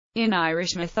In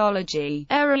Irish mythology,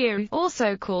 Ériu,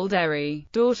 also called Eri,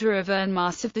 daughter of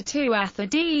Ernmas of the Tuatha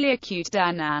Dé Liacht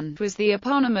Danann, was the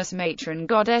eponymous matron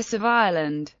goddess of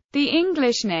Ireland. The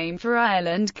English name for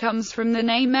Ireland comes from the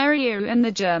name Ériu and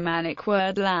the Germanic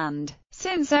word land.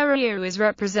 Since Ériu is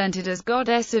represented as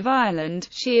goddess of Ireland,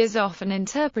 she is often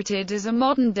interpreted as a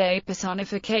modern-day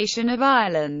personification of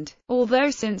Ireland, although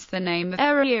since the name of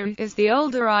Ériu is the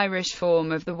older Irish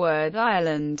form of the word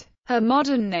Ireland, her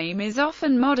modern name is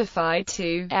often modified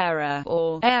to Era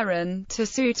or Erin to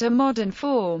suit a modern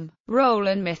form, role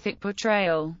and mythic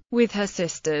portrayal. With her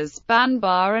sisters,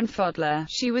 Banbar and Fodla,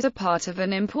 she was a part of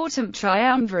an important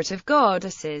triumvirate of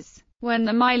goddesses. When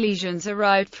the Milesians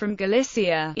arrived from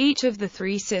Galicia, each of the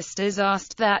three sisters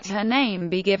asked that her name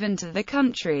be given to the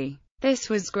country. This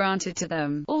was granted to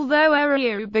them, although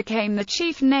Ériu became the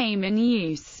chief name in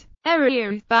use.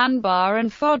 Ériu, Banbar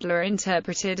and Fodla are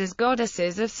interpreted as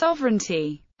goddesses of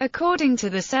sovereignty. According to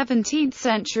the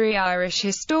 17th-century Irish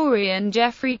historian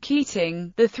Geoffrey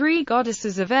Keating, the three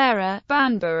goddesses of Era,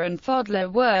 Banbar and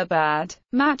Fodla were Bad,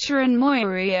 Macha and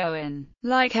Moiri.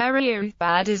 Like Ériu,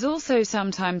 Bad is also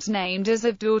sometimes named as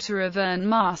a daughter of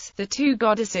Ernmas. The two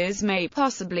goddesses may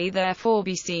possibly therefore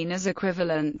be seen as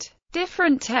equivalent.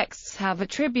 Different texts have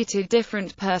attributed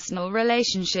different personal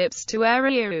relationships to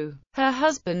Ériu. Her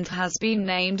husband has been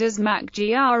named as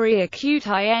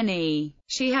Macgiariacutine.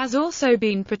 She has also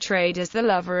been portrayed as the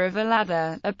lover of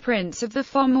Aladda, a prince of the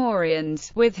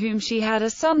Fomorians, with whom she had a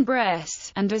son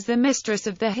Bress, and as the mistress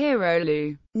of the hero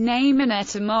Lleu. Name and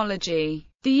etymology.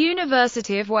 The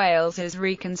University of Wales's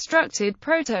reconstructed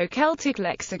Proto-Celtic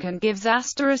lexicon gives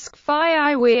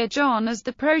 *phi Weir John as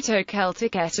the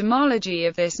Proto-Celtic etymology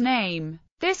of this name.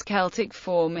 This Celtic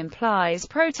form implies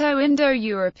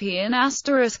Proto-Indo-European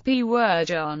 *p Weir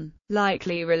John,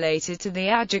 likely related to the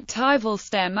adjectival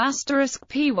stem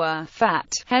 *p Weir,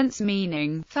 fat, hence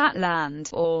meaning fat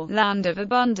land, or land of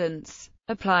abundance,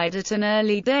 applied at an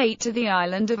early date to the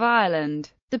island of Ireland.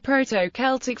 The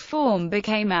Proto-Celtic form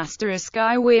became *I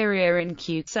Weiria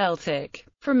in Celtic.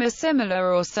 From a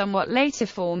similar or somewhat later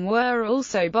form were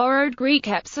also borrowed Greek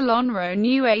epsilon rho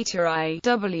nu iota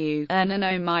w, and an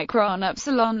omicron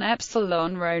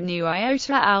epsilon rho nu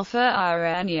iota alpha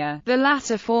irenia. The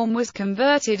latter form was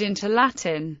converted into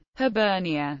Latin.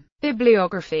 Hibernia.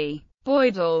 Bibliography.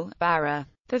 Boydell, Barra.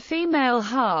 The female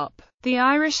harp. The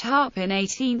Irish harp in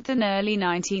 18th and early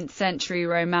 19th century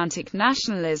Romantic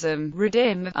nationalism.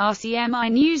 Redim,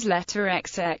 RCMI Newsletter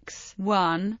XX.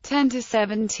 1,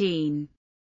 10-17.